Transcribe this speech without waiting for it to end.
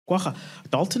Kwagga,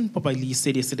 Dalton Papali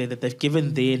said yesterday that they've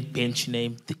given their bench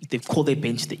name, they've called their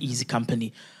bench the Easy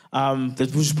Company.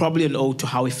 That was probably an ode to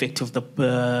how effective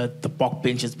the Bok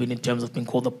bench has been in terms of being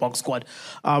called the Bok squad.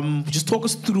 Just talk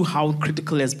us through how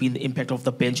critical has been the impact of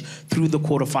the bench through the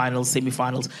quarterfinals,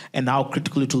 semi-finals, and how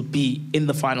critical it will be in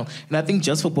the final. And I think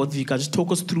just for both of you guys, just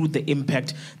talk us through the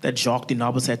impact that Jacques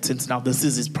Dinabos had since now this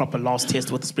is his proper last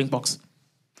test with the Springboks.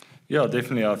 Yeah,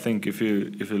 definitely. I think if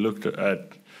you looked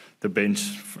at the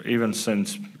bench, even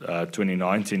since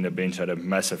 2019, the bench had a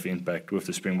massive impact with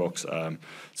the Springboks.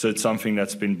 So it's something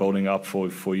that's been building up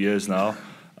for years now.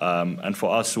 And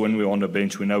for us, when we're on the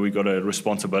bench, we know we've got a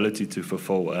responsibility to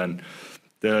fulfill. And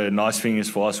the nice thing is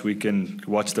for us, we can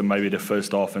watch maybe the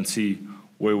first half and see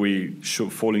where we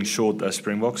falling short as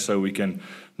Springboks, so we can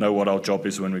know what our job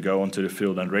is when we go onto the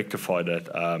field and rectify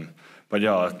that. But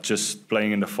yeah, just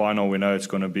playing in the final, we know it's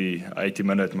going to be 80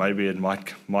 minutes. Maybe it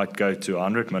might go to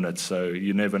 100 minutes. So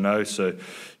you never know. So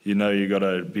you know you got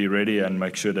to be ready and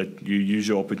make sure that you use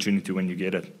your opportunity when you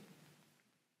get it.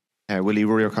 Willie,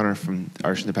 Rory O'Connor from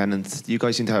Irish Independence. You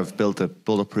guys seem to have built a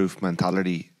bulletproof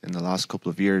mentality in the last couple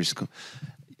of years.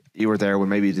 You were there when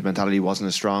maybe the mentality wasn't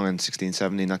as strong in 16,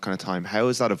 17, that kind of time. How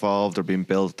has that evolved or been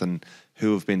built, and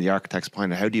who have been the architects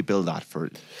behind it? How do you build that for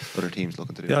other teams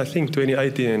looking to do it? Yeah, I think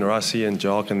 2018 and Rassie and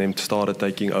Jacques and them started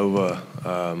taking over.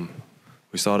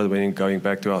 We started going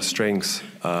back to our strengths.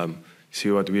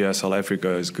 See what we as South Africa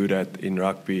is good at in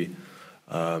rugby,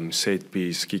 set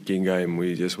piece, kicking game.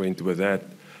 We just went with that.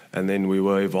 And then we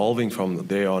were evolving from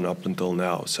there on up until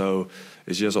now. So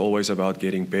it's just always about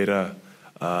getting better.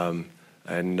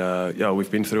 Yeah,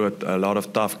 we've been through a lot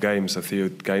of tough games, a few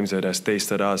games that has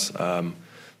tested us.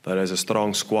 But as a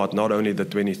strong squad, not only the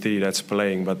 23 that's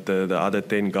playing, but the other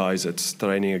 10 guys that's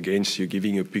training against you,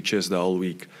 giving you pictures the whole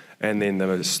week. And then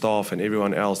the staff and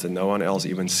everyone else that no one else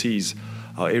even sees,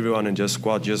 how everyone in just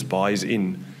squad just buys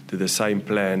in to the same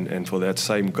plan and for that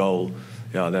same goal.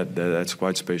 Yeah, that's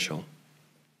quite special.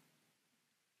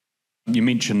 You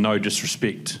mentioned no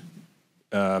disrespect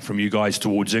from you guys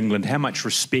towards England. How much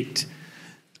respect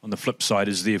on the flip side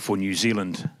is there for New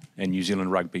Zealand and New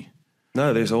Zealand rugby?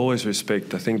 No, there's always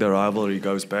respect. I think the rivalry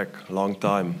goes back a long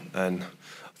time, and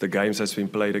the games that's been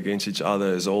played against each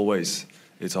other is always,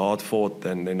 it's hard fought,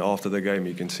 and then after the game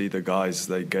you can see the guys,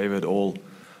 they gave it all.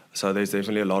 So there's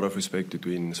definitely a lot of respect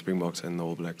between the Springboks and the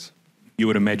All Blacks. You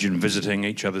would imagine visiting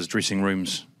each other's dressing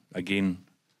rooms again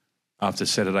after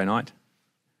Saturday night?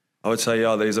 I would say,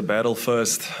 yeah, there's a battle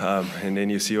first, and then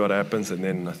you see what happens, and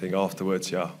then I think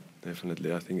afterwards, yeah,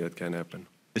 definitely, I think that can happen.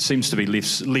 There seems to be there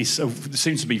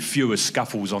seems to be fewer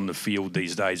scuffles on the field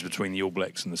these days between the All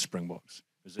Blacks and the Springboks.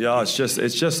 Yeah, it's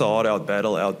just a hard-out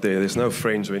battle out there. There's no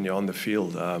friends when you're on the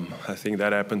field. I think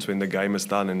that happens when the game is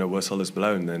done and the whistle is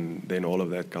blown, and then all of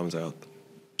that comes out.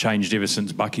 Changed ever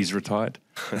since Bucky's retired.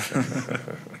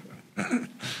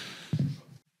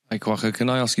 Hey, Kwagga, can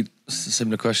I ask you a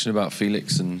similar question about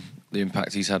Felix and the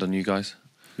impact he's had on you guys?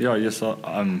 Yeah, yes.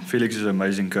 Felix is an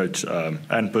amazing coach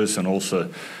and person also.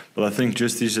 But I think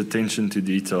just his attention to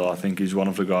detail, I think he's one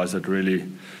of the guys that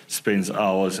really spends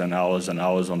hours and hours and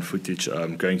hours on footage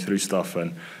going through stuff.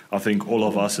 And I think all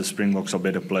of us as Springboks are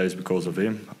better players because of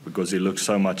him, because he looks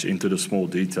so much into the small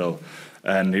detail.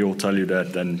 And he will tell you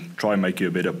that and try and make you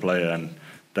a better player. And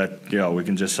that, yeah, we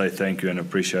can just say thank you and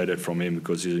appreciate it from him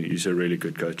because he's a really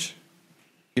good coach.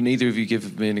 Can either of you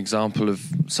give me an example of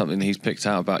something that he's picked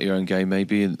out about your own game,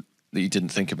 maybe, that you didn't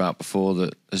think about before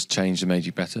that has changed and made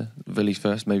you better? Willie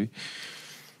first, maybe.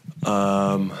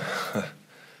 So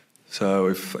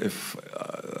if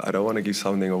I don't want to give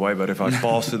something away, but if I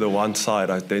pass to the one side,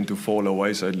 I tend to fall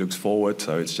away, so it looks forward.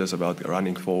 So it's just about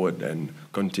running forward and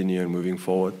continue and moving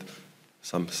forward.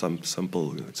 Some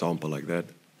simple example like that.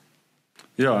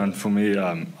 Yeah, and for me,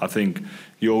 I think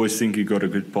you always think you got a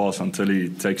good pass until he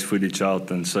takes footage out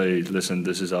and say, listen,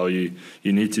 this is how you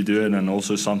need to do it. And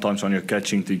also sometimes when you're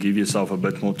catching, to give yourself a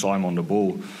bit more time on the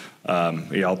ball.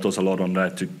 He helped us a lot on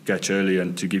that, to catch early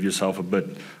and to give yourself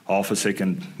half a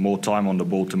second more time on the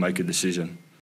ball to make a decision.